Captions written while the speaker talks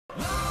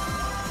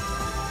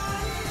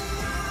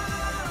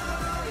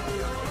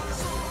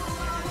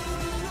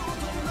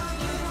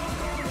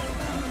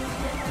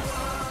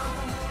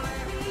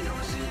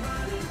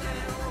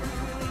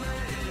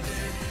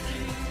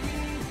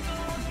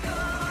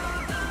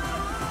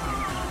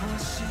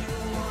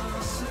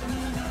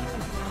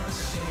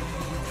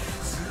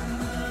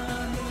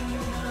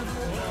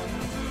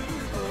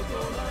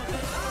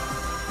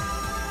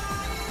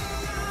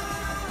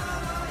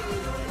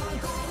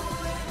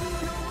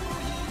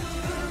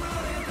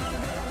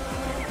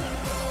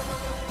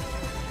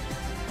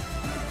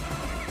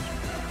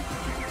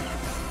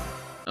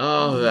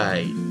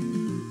Alright.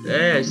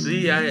 Yeah,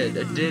 see, I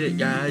did it,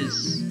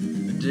 guys.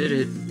 I did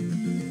it.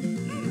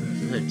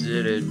 I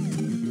did it.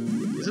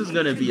 This is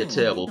gonna be a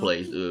terrible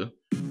playthrough.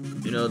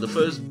 You know, the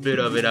first bit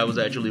of it I was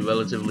actually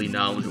relatively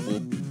knowledgeable.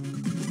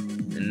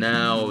 And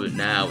now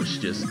it's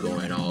just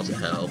going all to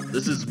hell.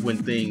 This is when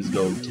things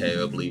go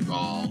terribly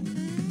wrong.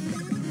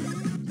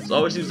 This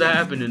always seems to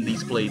happen in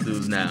these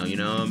playthroughs now, you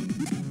know? I'm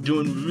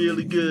doing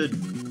really good.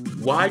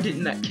 Why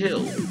didn't that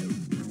kill?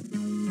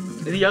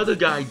 The other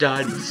guy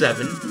died with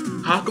 7.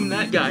 How come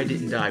that guy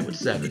didn't die with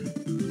 7?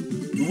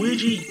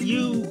 Luigi,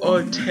 you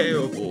are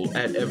terrible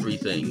at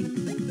everything.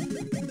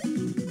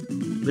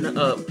 I'm gonna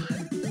up.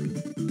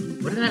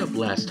 What did I up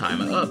last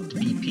time? I upped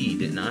BP,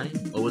 didn't I?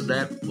 Or was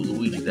that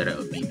Luigi that I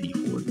upped BP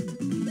for?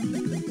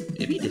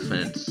 Maybe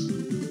defense.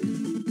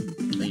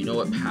 And you know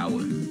what?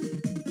 Power.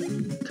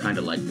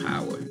 Kinda like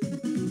power.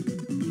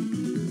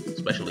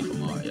 Especially for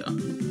Mario.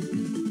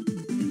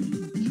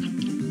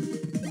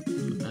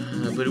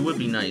 But it would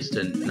be nice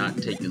to not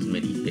take as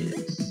many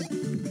hits.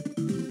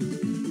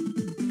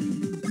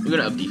 We're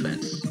gonna up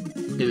defense.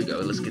 Here we go.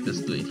 Let's get this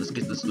 3. Let's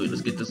get this 3.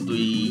 Let's get this 3.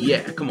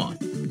 Yeah, come on.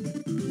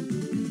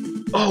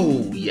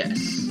 Oh,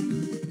 yes.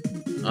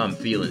 I'm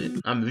feeling it.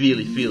 I'm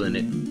really feeling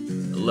it.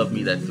 I love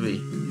me that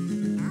 3.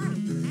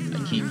 I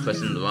keep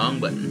pressing the wrong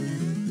button.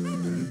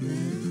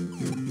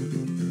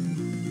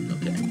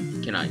 Okay.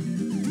 Can I?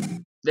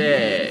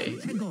 There.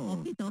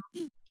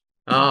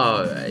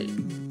 Alright.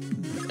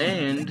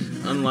 And,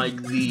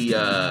 unlike the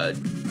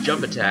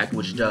jump attack,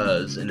 which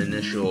does an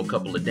initial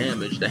couple of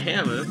damage, the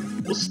hammer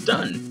will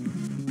stun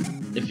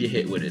if you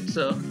hit with it,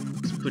 so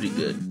it's pretty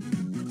good.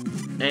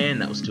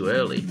 And that was too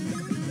early.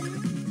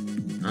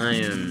 I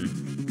am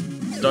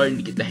starting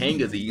to get the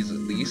hang of these, at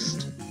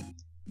least.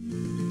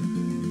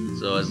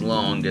 So as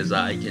long as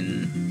I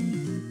can,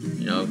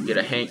 you know, get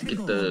the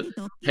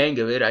hang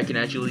of it, I can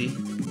actually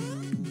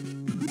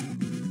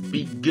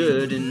be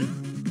good and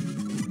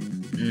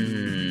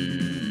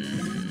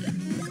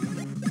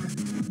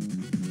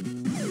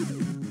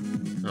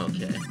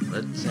okay,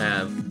 let's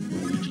have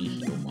Luigi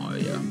heal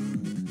Mario.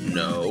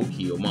 No,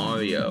 heal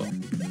Mario.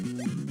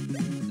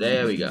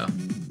 There we go.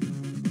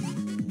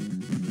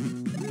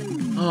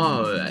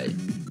 Alright,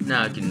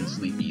 now I can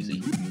sleep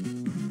easy.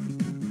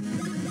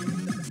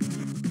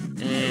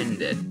 And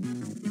dead.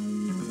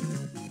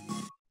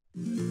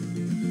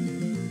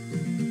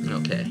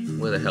 Okay,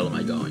 where the hell am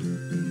I going?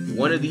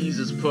 One of these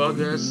is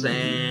progress,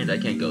 and I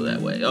can't go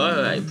that way.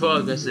 Alright,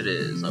 progress it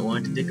is. I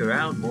wanted to dig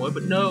around more,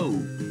 but no!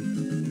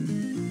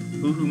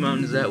 Hoo Hoo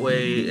Mountain is that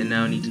way, and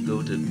now I need to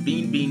go to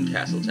Bean Bean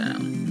Castle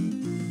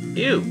Town.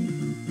 Ew!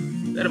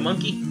 Is that a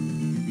monkey?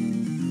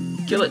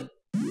 Kill it!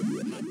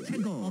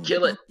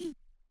 Kill it!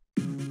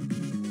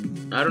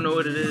 I don't know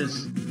what it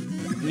is.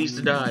 It needs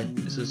to die.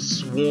 It's a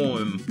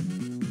swarm.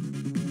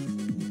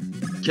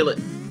 Kill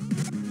it.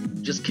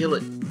 Just kill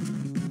it.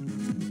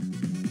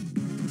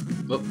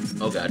 Oh,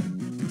 oh god.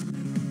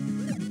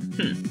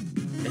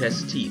 It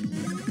has teeth.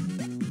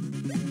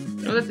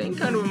 You know, that thing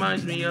kind of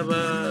reminds me of,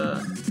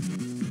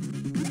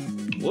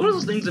 what were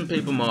those things in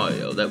Paper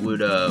Mario that would,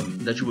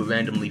 that you would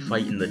randomly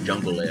fight in the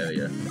jungle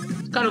area?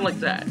 It's kind of like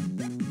that.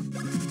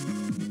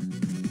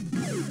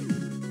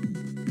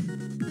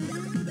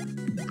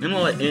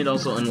 And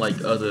also,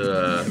 unlike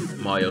other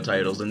Mario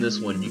titles, in this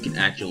one you can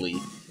actually,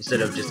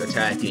 instead of just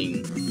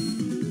attacking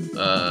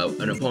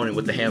an opponent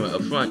with the hammer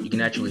up front, you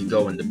can actually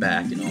go in the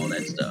back and all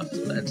that stuff.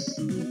 So that's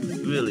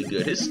really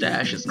good. His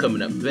stash is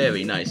coming up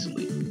very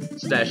nicely.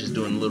 His stash is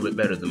doing a little bit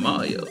better than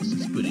Mario's.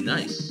 It's pretty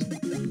nice.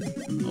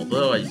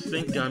 Although I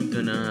think I'm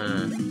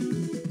gonna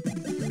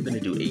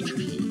do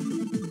HP.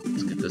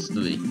 Let's get this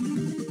 3.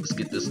 Let's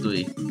get this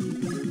 3.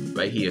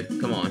 Right here.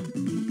 Come on.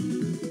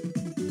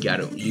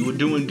 Got it. You were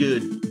doing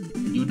good.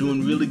 You were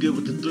doing really good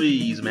with the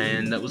 3s,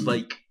 man. That was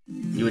like,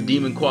 you were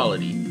demon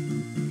quality.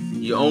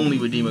 You only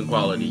were demon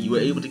quality. You were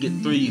able to get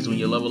 3s when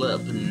you level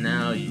up, and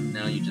now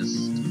you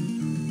just,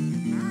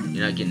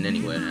 you're not getting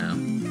anywhere now.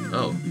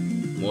 Oh,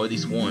 more of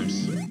these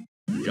swarms.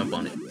 Jump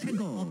on it.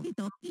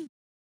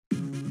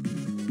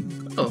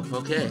 Oh,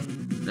 okay.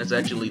 That's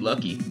actually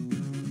lucky.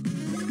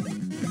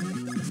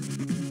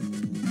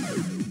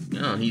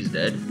 Oh, he's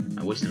dead.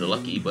 I wasted a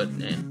lucky, but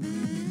eh.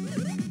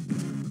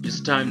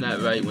 Just time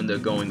that right when they're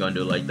going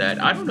under like that.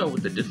 I don't know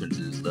what the difference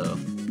is, though.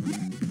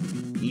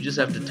 You just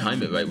have to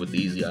time it right with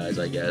these guys,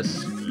 I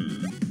guess.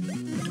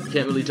 You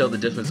can't really tell the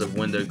difference of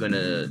when they're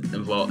gonna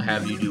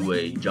have you do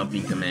a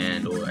jumping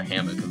command or a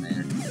hammer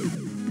command.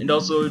 And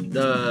also,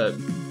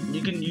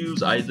 you can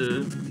use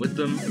either with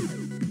them,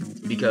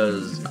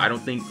 because I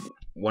don't think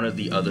one or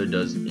the other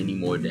does any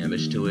more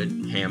damage to it,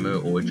 hammer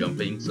or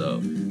jumping, so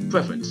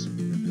preference.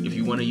 If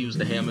you want to use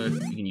the hammer,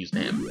 you can use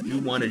the hammer. If you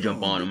want to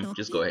jump on them,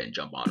 just go ahead and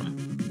jump on them.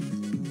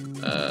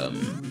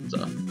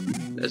 So,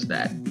 that's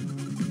that.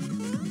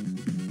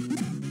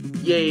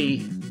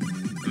 Yay!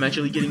 I'm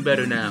actually getting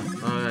better now.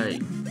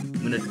 Alright,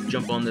 I'm gonna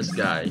jump on this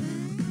guy.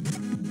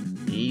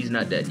 He's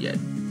not dead yet.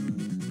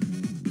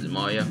 Is it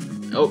Mario?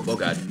 Oh, oh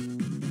god.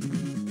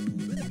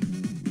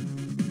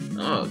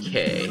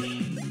 Okay.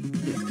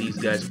 Hit these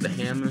guys with the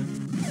hammer.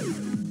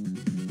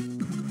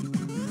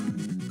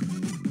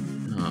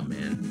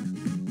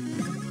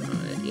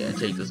 Yeah,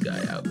 take this guy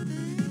out.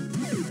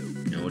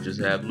 And we'll just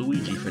have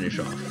Luigi finish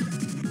off.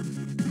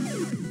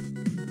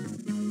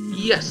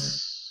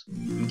 Yes!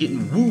 I'm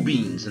getting woo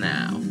beans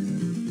now.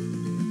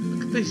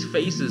 Look at these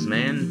faces,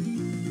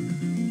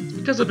 man. It's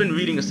because I've been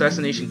reading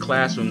Assassination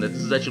Classroom that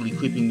this is actually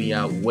creeping me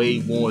out way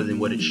more than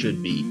what it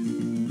should be.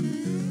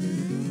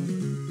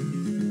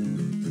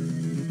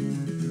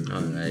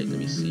 Alright, let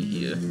me see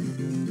here.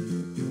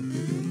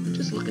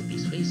 Just look at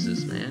these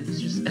faces, man. It's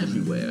just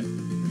everywhere.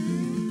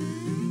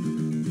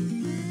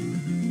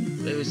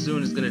 Very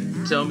soon it's gonna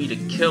tell me to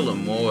kill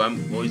him, or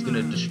he's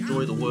gonna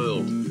destroy the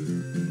world.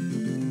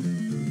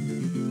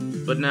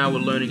 But now we're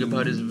learning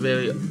about his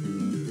very,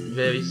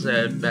 very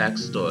sad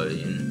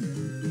backstory.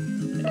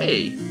 And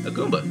hey, a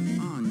Goomba.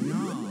 Oh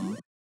no.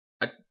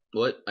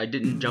 What? I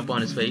didn't jump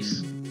on his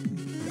face?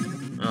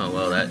 Oh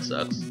well, that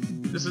sucks.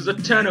 This is a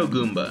Tenno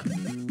Goomba.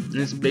 And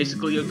it's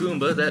basically a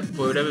Goomba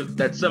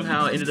that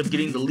somehow ended up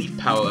getting the leaf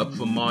power up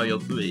from Mario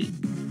 3.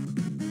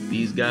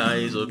 These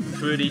guys are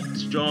pretty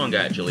strong,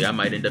 actually. I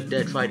might end up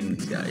dead fighting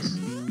these guys.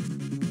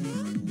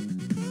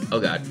 Oh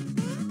god.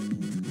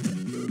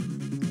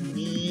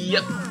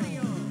 Yep.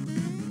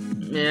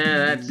 Yeah,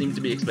 that seemed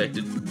to be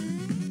expected.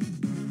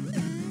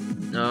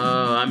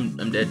 Oh,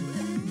 I'm dead.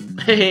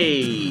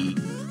 Hey.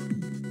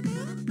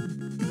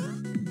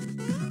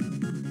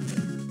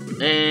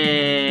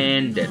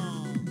 And dead.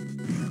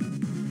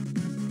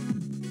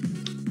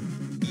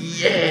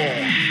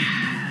 Yeah,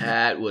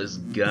 that was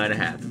gonna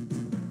happen.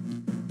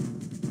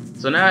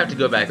 So now I have to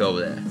go back over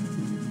there.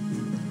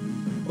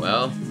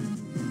 Well,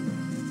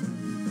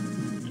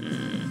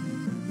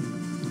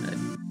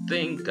 I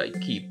think I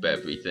keep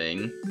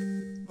everything.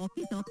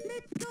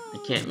 I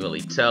can't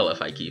really tell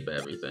if I keep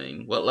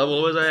everything. What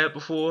level was I at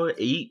before?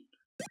 8?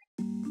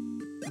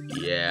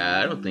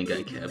 Yeah, I don't think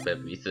I kept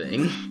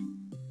everything.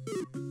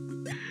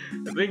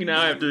 I think now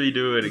I have to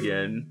redo it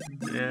again.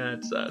 Yeah,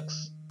 it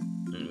sucks.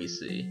 Let me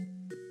see.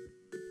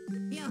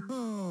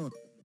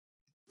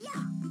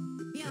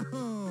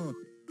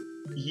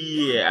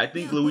 Yeah, I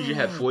think Luigi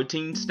had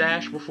 14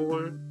 stash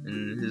before,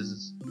 and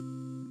his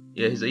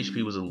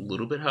HP was a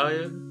little bit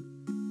higher.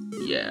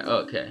 Yeah,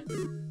 okay.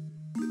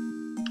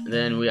 And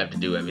then we have to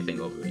do everything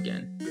over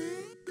again.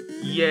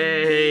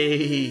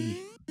 Yay!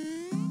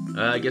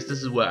 I guess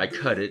this is where I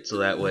cut it, so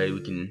that way we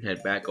can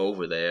head back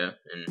over there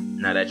and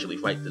not actually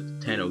fight the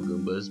Tenno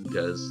Goombas,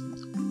 because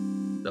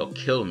they'll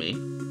kill me.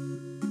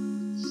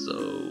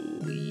 So,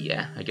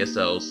 yeah, I guess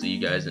I'll see you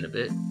guys in a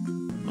bit.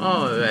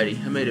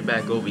 Alrighty, I made it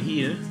back over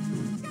here.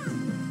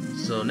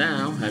 So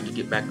now, I have to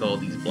get back all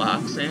these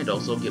blocks and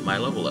also get my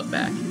level up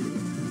back.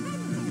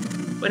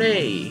 But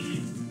hey,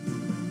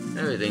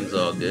 everything's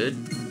all good.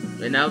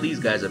 And now these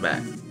guys are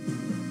back.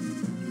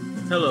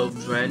 Hello,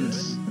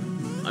 friends.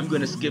 I'm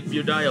gonna skip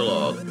your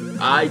dialogue.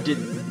 I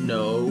didn't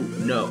know.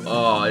 No.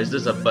 Oh, is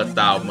this a but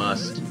thou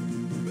must?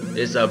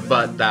 It's a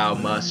but thou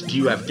must.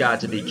 You have got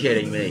to be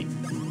kidding me.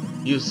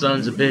 You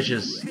sons of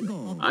bitches.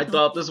 I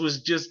thought this was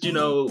just, you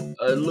know,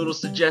 a little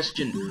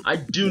suggestion. I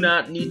do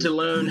not need to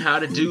learn how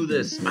to do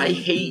this. I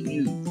hate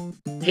you.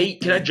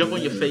 Can I jump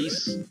on your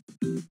face?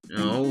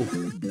 No.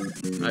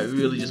 I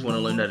really just want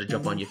to learn how to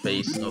jump on your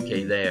face.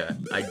 Okay, there.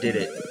 I did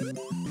it.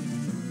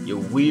 You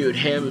weird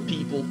hammer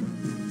people.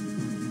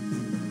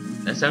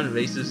 That sounded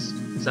racist.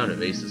 It sounded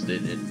racist,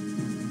 didn't it?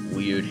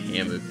 Weird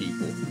hammer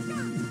people.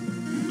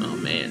 Oh,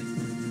 man.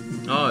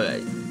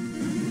 Alright.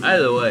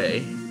 Either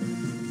way,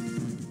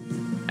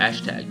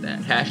 hashtag that.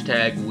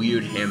 Hashtag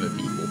weird hammer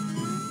people.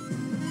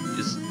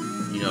 Just,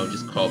 you know,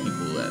 just call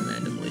people that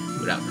randomly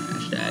without the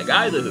hashtag.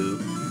 Either who.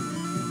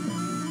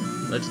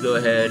 Let's go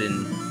ahead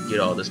and get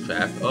all this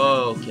crap.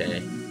 Oh,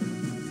 okay.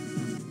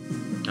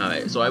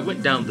 Alright, so I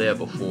went down there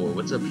before.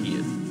 What's up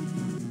here?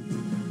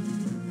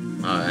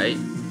 Alright.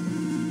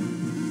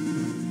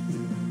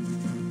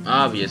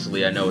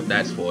 Obviously, I know what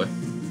that's for.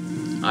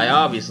 I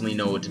obviously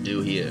know what to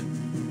do here.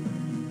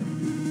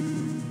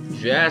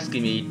 If you're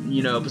asking me,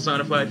 you know,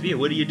 personified fear,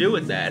 what do you do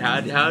with that?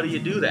 How do you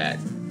do that?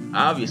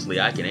 Obviously,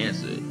 I can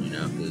answer it, you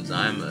know, because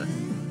I'm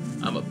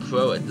a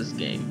pro at this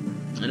game.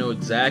 I know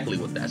exactly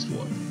what that's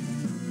for.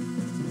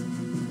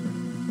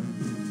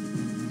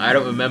 I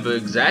don't remember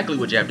exactly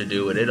what you have to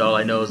do with it. All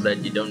I know is that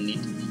you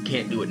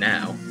can't do it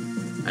now.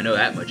 I know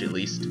that much at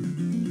least.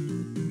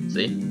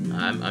 See,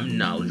 I'm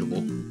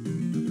knowledgeable.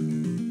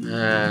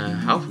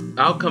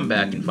 I'll come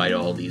back and fight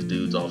all these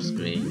dudes off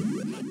screen.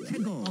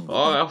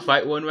 Or I'll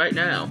fight one right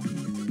now.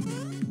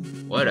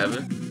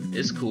 Whatever.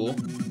 It's cool.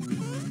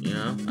 You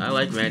know, I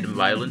like random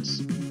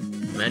violence.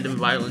 Random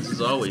violence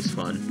is always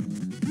fun.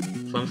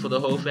 Fun for the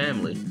whole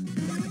family.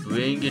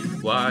 Bring your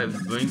wife,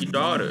 bring your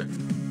daughter.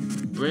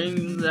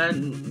 Bring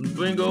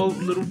old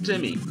little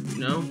Timmy. You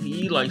know,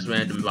 he likes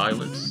random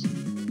violence.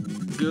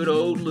 Good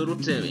old little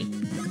Timmy.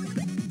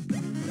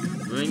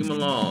 Bring him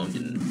along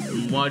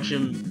and watch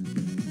him.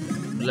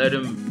 Let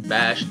him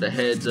bash the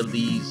heads of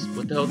these.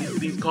 What the hell are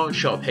these called?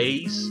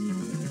 Sharpies?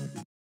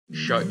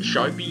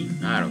 Sharpie?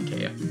 I don't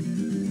care.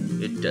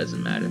 It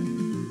doesn't matter.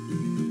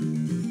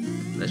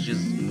 Let's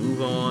just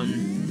move on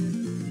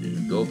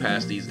and go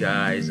past these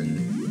guys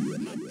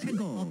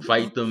and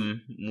fight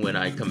them when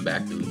I come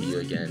back through here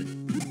again,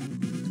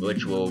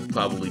 which will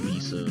probably be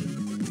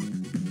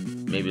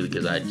soon. Maybe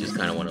because I just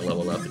kind of want to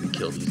level up and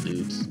kill these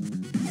dudes.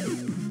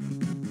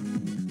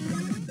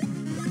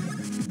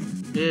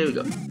 Here we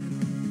go.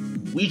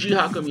 Luigi,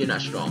 how come you're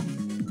not strong?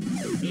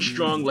 Be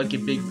strong like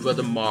your big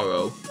brother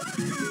Morrow.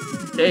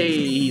 Hey,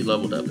 he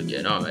leveled up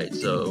again. Alright,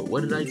 so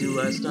what did I do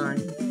last time?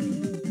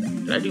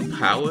 Did I do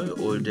power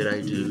or did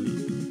I do...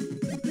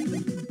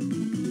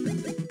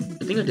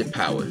 I think I did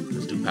power.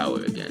 Let's do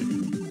power again.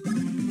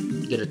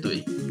 Get a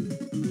 3.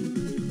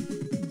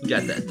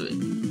 Got that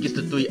 3. Gets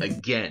the 3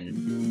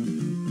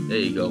 again. There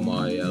you go,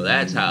 Mario.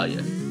 That's how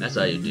you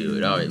do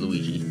it. Alright,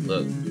 Luigi.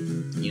 Look,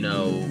 you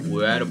know,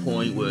 we're at a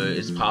point where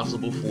it's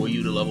possible for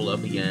you to level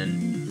up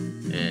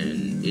again,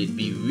 and it'd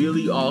be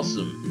really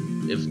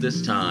awesome if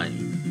this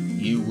time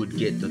you would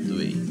get the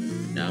 3.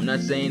 Now, I'm not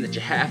saying that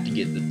you have to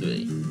get the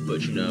 3,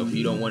 but you know, if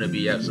you don't want to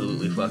be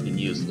absolutely fucking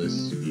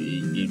useless,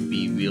 it'd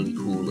be really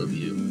cool of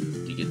you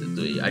to get the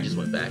 3. I just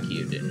went back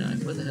here, didn't I?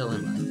 Where the hell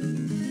am I?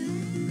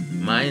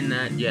 Am I in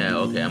that? Yeah,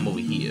 okay, I'm over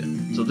here.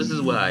 So this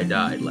is where I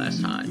died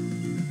last time.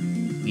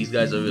 These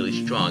guys are really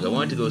strong. I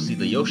wanted to go see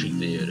the Yoshi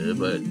Theater,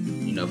 but,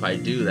 you know, if I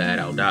do that,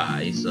 I'll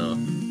die, so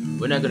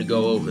we're not gonna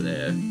go over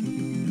there.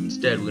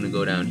 Instead, we're gonna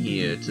go down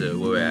here to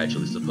where we're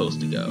actually supposed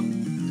to go,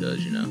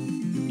 because, you know,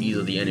 these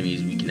are the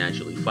enemies we can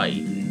actually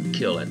fight and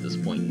kill at this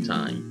point in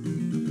time.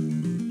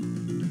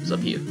 What's up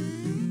here?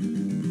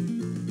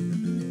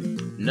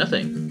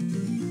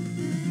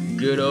 Nothing.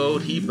 Good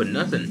old heap of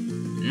nothing.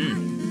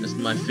 That's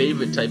my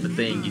favorite type of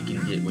thing you can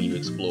get when you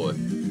explore.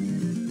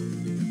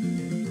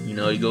 You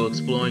know, you go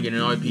exploring in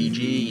an RPG,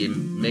 you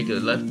make a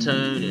left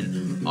turn,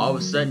 and all of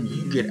a sudden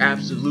you get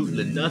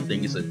absolutely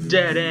nothing. It's a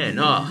dead end.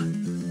 Ah,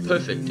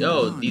 perfect.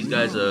 Oh, these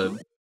guys are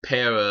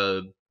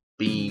para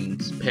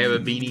beanies.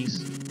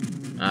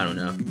 I don't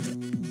know.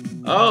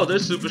 Oh, they're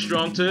super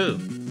strong too.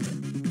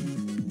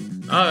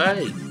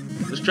 Alright,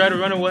 let's try to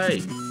run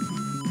away.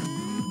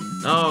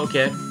 Oh,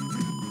 okay.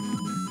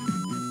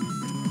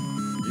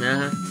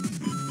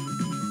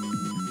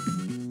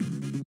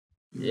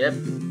 Yep.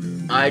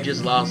 I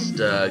just lost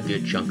a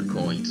good chunk of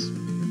coins.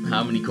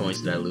 How many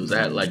coins did I lose? I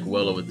had like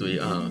well over 3.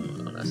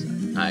 That's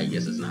not, I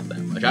guess it's not that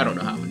much. I don't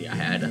know how many I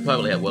had. I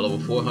probably had well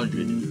over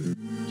 400.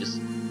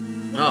 Just,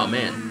 oh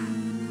man.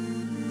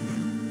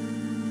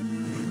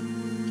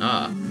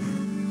 Ah.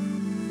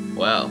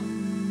 Well.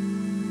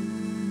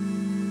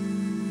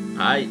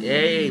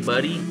 Hey,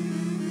 buddy.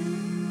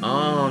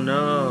 Oh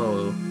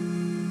no.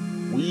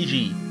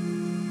 Luigi.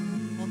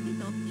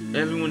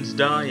 Everyone's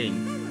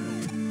dying.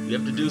 You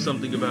have to do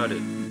something about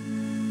it.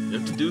 You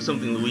have to do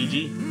something,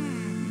 Luigi.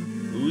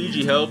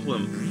 Luigi, help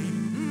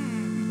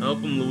him.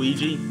 Help him,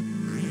 Luigi.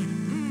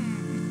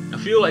 I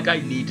feel like I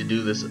need to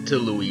do this to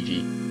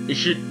Luigi. It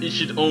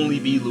should only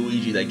be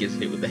Luigi that gets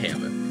hit with the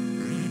hammer.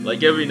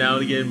 Like every now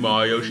and again,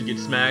 Mario should get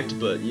smacked,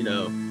 but you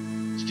know,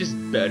 it's just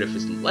better if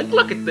it's like,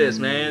 look at this,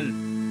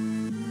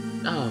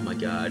 man. Oh my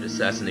God,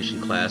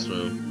 Assassination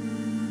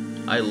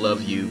Classroom. I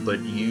love you, but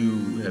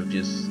you have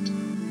just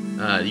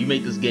you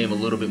make this game a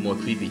little bit more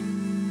creepy.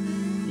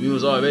 It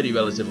was already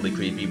relatively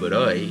creepy, but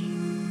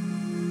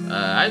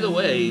either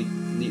way,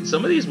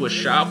 some of these were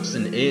shops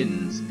and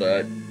inns,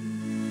 but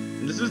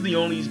this is the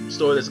only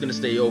store that's gonna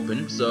stay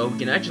open, so we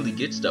can actually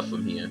get stuff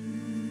from here.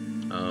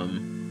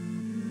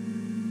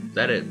 Is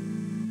that it?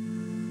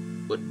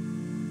 What?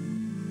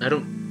 I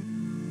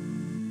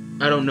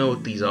don't know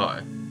what these are.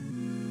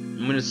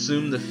 I'm gonna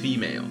assume the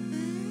female.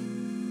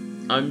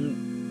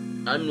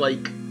 I'm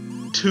like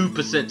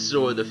 2%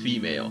 sure the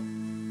female.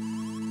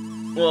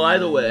 Well,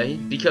 either way,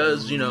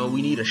 because, you know,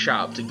 we need a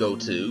shop to go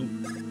to,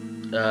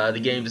 the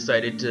game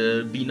decided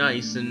to be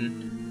nice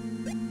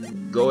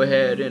and go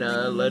ahead and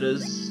let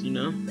us, you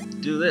know,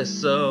 do this.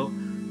 So,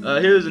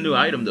 here's a new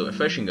item, the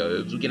refreshing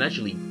herbs. We can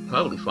actually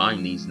probably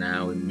find these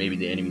now, and maybe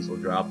the enemies will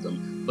drop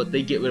them. But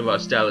they get rid of our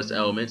status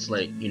elements,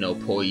 like, you know,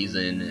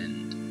 poison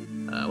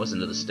and, what's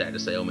another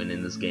status element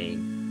in this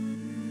game?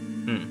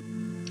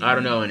 I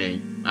don't know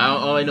any.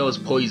 All I know is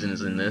poison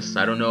is in this.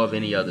 I don't know of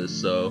any others,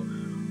 so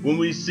when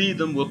we see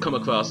them, we'll come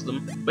across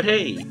them. But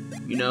hey,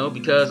 you know,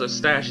 because our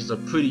stashes are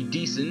pretty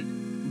decent,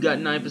 we got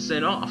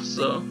 9% off.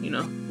 So, you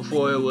know,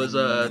 before it was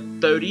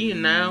 30,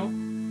 and now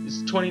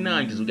it's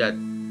 29 because we got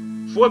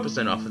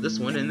 4% off of this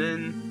one, and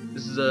then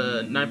this is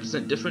a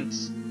 9%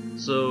 difference.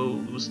 So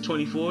it was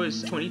 24,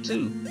 it's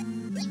 22.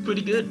 It's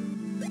pretty good.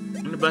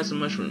 I'm gonna buy some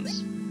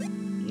mushrooms.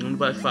 I'm gonna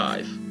buy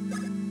 5.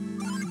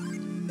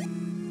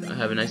 I'll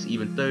have a nice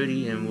even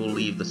 30, and we'll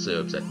leave the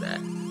syrups at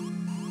that.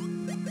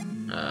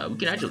 We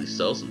can actually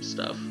sell some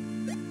stuff.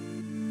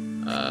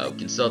 We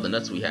can sell the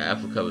nuts we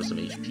have, recover some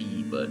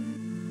HP, but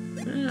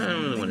I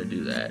don't really want to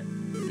do that.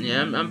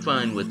 Yeah, I'm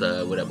fine with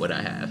what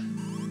I have.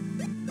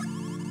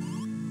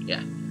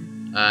 Yeah,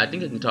 I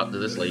think I can talk to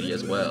this lady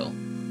as well.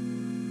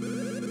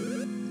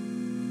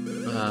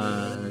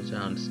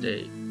 Town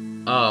state.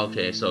 Oh,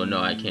 okay, so no,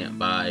 I can't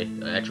buy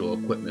actual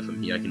equipment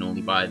from here. I can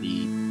only buy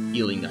the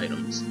healing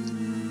items.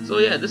 So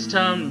yeah, this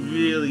town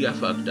really got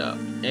fucked up,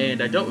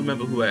 and I don't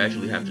remember who I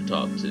actually have to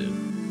talk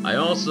to. I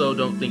also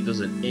don't think there's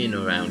an inn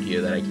around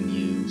here that I can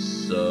use,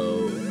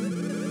 so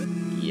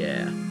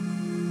yeah.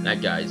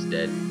 That guy's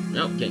dead.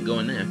 Nope, can't go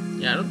in there.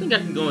 Yeah, I don't think I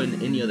can go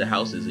in any other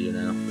houses here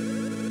now.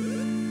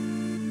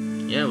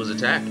 Yeah, it was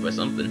attacked by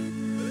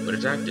something. But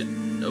attacked it.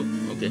 Nope,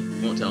 okay,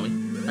 won't tell me.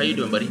 How you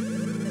doing, buddy?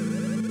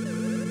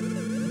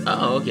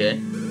 Oh, okay.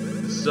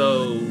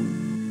 So,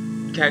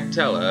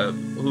 Cactella,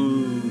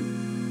 who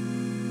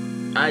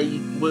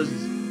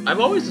I've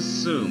always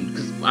assumed,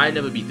 because I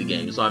never beat the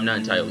game, so I'm not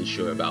entirely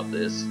sure about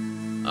this.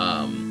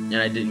 And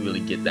I didn't really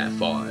get that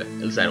far. At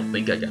least I don't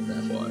think I got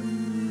that far.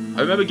 I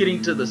remember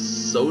getting to the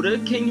Soda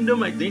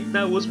Kingdom, I think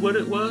that was what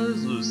it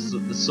was. It was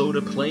the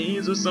Soda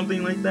Plains or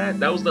something like that.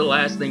 That was the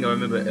last thing I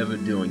remember ever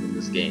doing in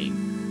this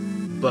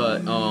game.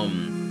 But,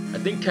 I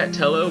think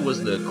Cactella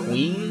was the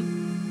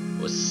queen,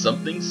 or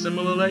something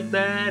similar like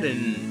that,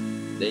 and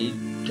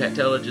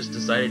Cactella just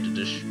decided to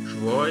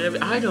destroy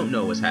everything. I don't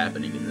know what's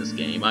happening in this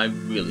game. I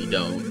really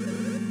don't.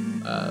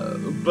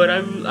 But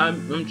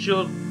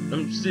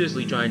I'm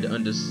seriously trying to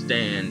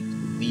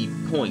understand the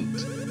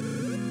point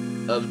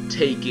of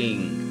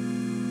taking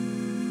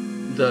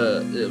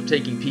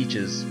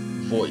Peach's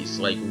voice.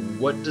 Like,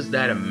 what does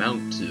that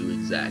amount to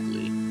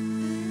exactly?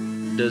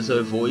 Does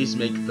her voice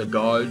make the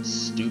guards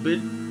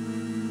stupid?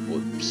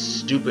 Or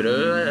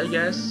stupider, I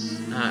guess?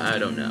 I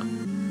don't know.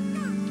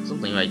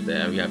 Something like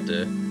that we have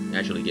to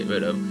actually get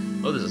rid of.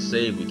 Oh, there's a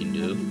save we can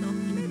do.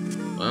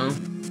 Well,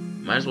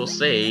 might as well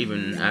save,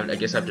 and I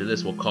guess after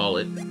this we'll call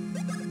it.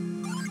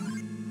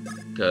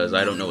 Because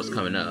I don't know what's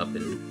coming up,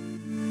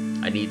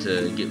 and I need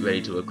to get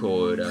ready to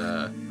record,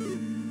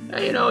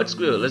 hey, you know, it's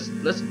good.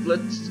 Let's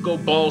go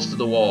balls to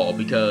the wall,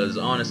 because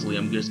honestly,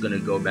 I'm just gonna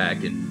go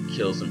back and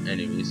kill some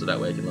enemies, so that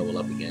way I can level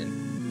up again.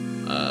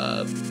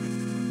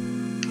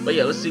 But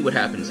yeah, let's see what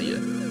happens here.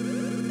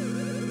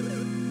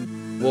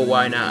 Well,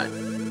 why not?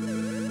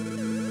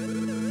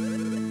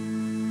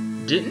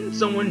 Didn't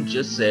someone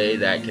just say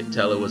that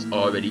Cactella was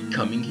already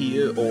coming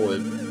here, or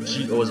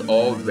she was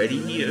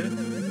already here?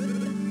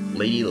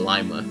 Lady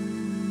Lima.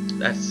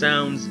 That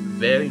sounds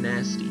very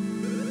nasty.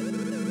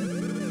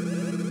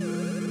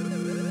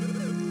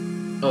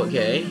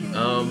 Okay,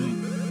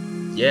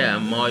 yeah,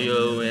 I'm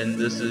Mario and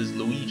this is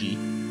Luigi.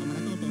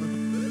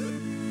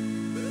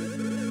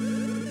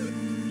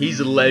 He's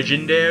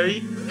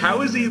legendary?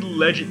 How is he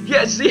legend?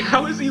 Yeah, see,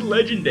 how is he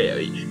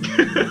legendary?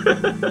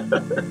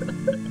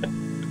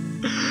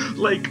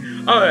 Like,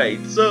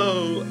 alright,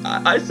 so,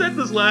 I said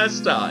this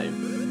last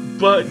time,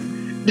 but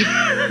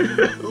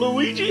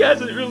Luigi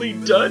hasn't really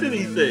done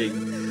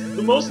anything.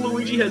 The most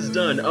Luigi has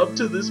done up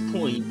to this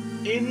point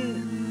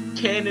in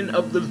canon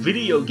of the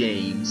video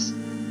games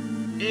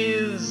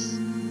is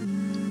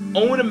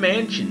own a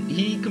mansion.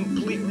 He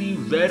completely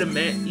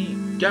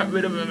got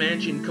rid of a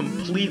mansion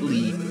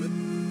completely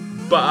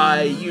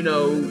by, you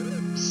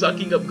know,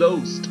 sucking up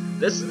Ghost.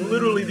 That's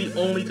literally the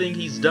only thing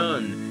he's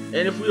done.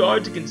 And if we are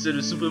to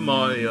consider Super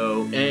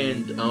Mario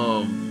and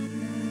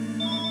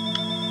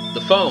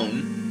the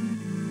phone,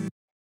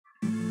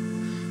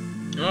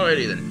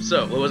 alrighty then.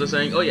 So what was I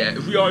saying? Oh yeah,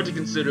 if we are to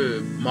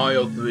consider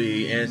Mario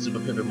 3 and Super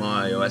Paper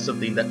Mario as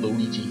something that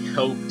Luigi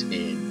helped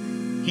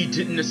in, he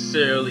didn't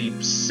necessarily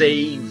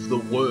save the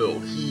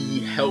world.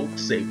 He helped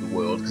save the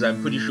world, because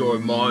I'm pretty sure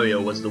Mario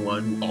was the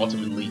one who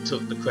ultimately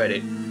took the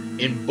credit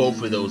in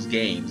both of those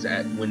games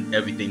when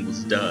everything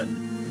was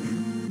done.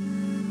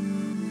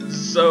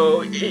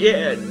 So,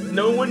 yeah,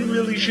 no one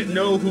really should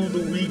know who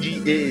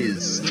Luigi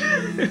is.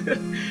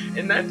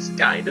 And that's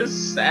kinda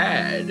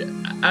sad.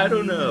 I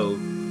don't know.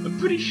 I'm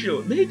pretty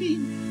sure. Maybe...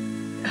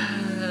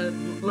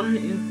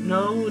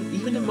 no,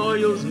 even if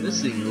Mario's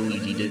missing,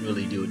 Luigi didn't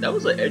really do it. That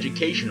was an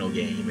educational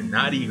game and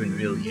not even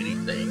really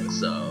anything,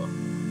 so...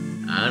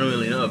 I don't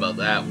really know about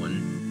that one.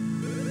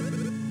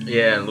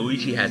 Yeah,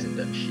 Luigi hasn't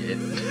done shit.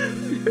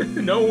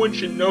 No one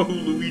should know who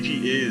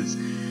Luigi is.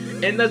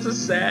 And that's a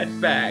sad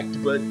fact,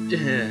 but...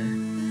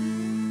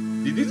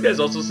 Did these guys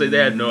also say they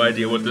had no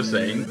idea what they're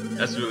saying?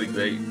 That's really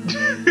great.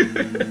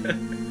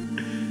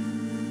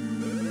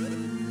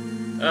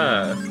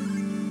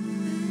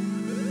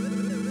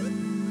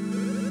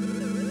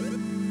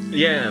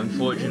 Yeah,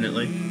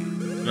 unfortunately.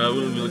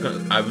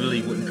 I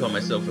really wouldn't call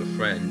myself a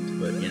friend,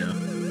 but you know.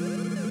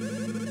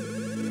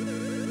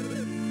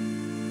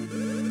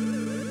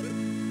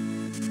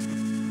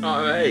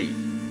 Alright.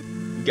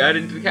 Got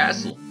into the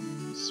castle.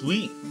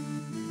 Sweet.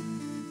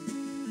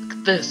 Look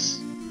at this.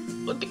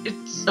 Look,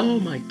 it's... oh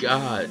my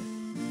god.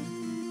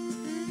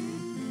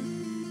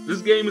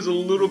 This game is a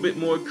little bit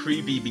more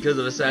creepy because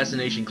of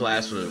Assassination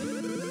Classroom.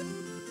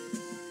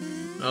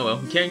 Oh well,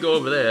 we can't go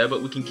over there,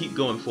 but we can keep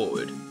going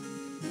forward.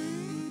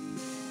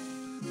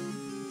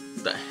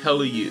 What the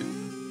hell are you?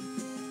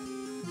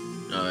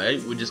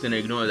 Alright, we're just gonna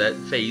ignore that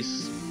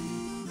face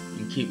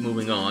and keep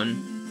moving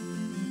on.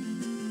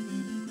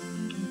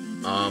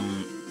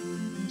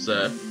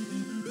 Sir?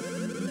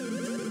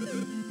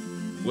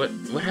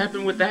 What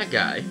happened with that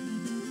guy?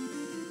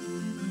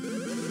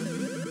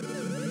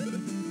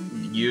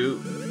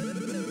 You...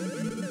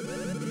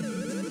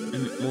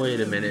 wait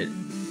a minute.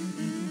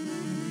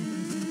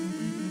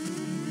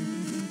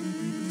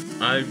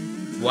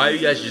 Why are you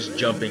guys just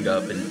jumping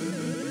up and...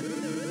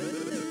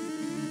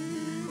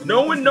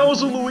 No one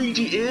knows who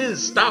Luigi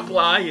is! Stop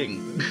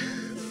lying!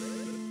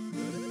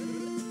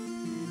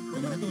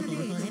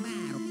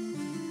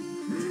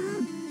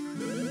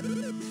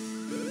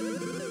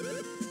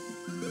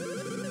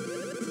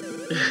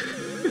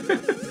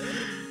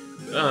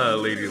 Ah,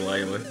 Lady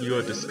Lima, you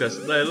are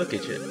disgusting. Look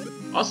at you.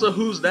 Also,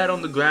 who's that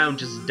on the ground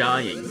just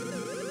dying?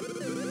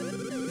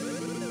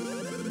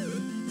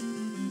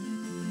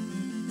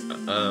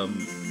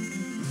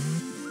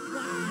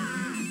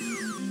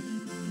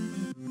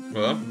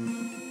 Well,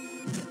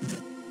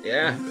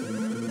 yeah.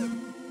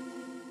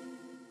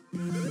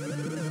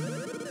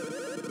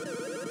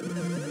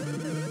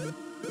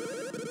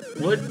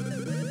 What?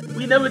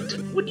 We never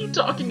what are you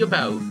talking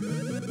about?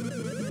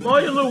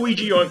 Mario and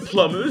Luigi aren't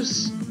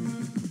plumbers.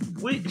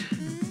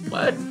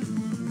 What?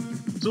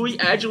 So we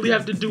actually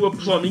have to do a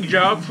plumbing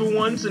job for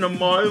once in a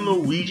Mario and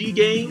Luigi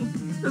game?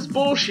 That's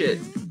bullshit.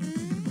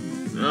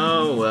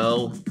 Oh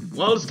well.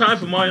 Well, it's time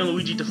for Mario and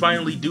Luigi to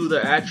finally do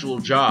their actual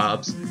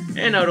jobs.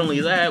 And not only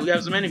that, we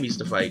have some enemies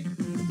to fight.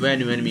 A brand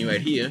new enemy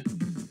right here.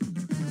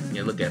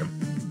 Yeah, look at him.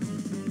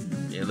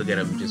 Yeah, look at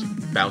him just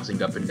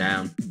bouncing up and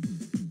down.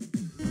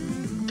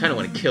 Kinda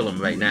wanna kill him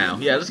right now.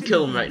 Yeah, let's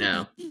kill him right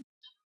now.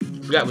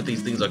 Forgot what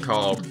these things are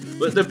called.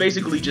 But they're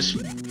basically just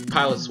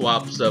pilot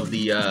swaps of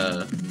the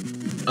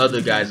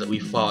other guys that we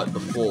fought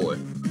before.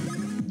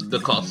 They're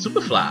called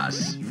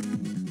Superflies.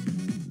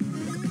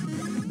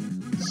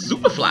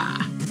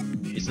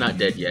 Superfly! It's not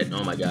dead yet,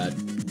 oh my god.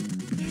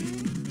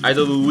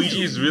 Either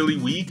Luigi is really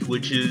weak,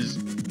 which is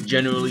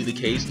generally the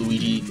case.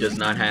 Luigi does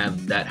not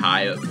have that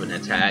high of an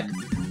attack.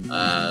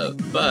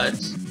 But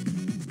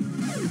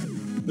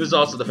there's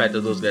also the fact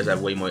that those guys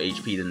have way more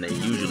HP than they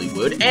usually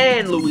would.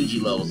 And Luigi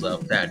levels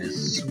up. That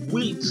is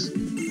sweet.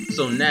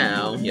 So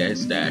now, yeah,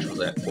 his stash was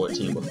at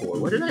 14 before.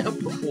 What did I up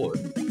before?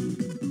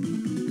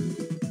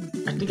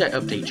 I think I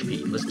upped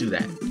HP. Let's do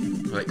that.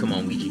 Alright, come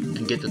on, Luigi. You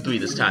can get the 3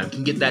 this time. You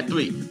can get that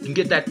 3. You can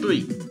get that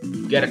 3.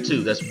 You got a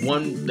 2. That's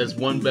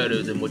one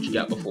better than what you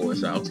got before,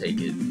 so I'll take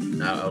it.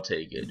 I'll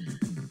take it.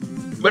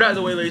 But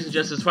either way, ladies and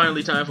gents, it's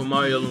finally time for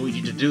Mario and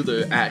Luigi to do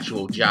their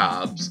actual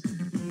jobs.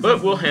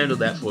 But we'll handle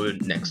that for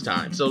next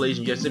time. So ladies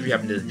and gents, if you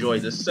happen to enjoy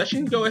this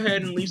session, go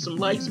ahead and leave some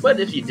likes. But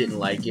if you didn't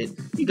like it,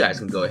 you guys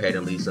can go ahead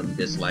and leave some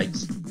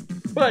dislikes.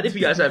 But if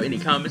you guys have any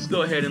comments,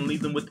 go ahead and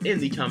leave them within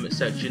the comment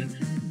section.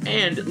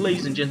 And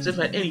ladies and gents, if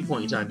at any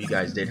point in time you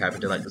guys did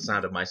happen to like the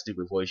sound of my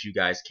stupid voice, you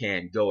guys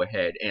can go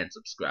ahead and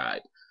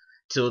subscribe.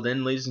 Till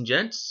then, ladies and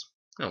gents,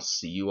 I'll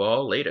see you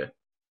all later.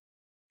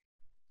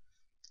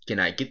 Can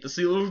I get the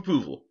seal of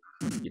approval?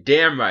 You're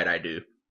damn right I do.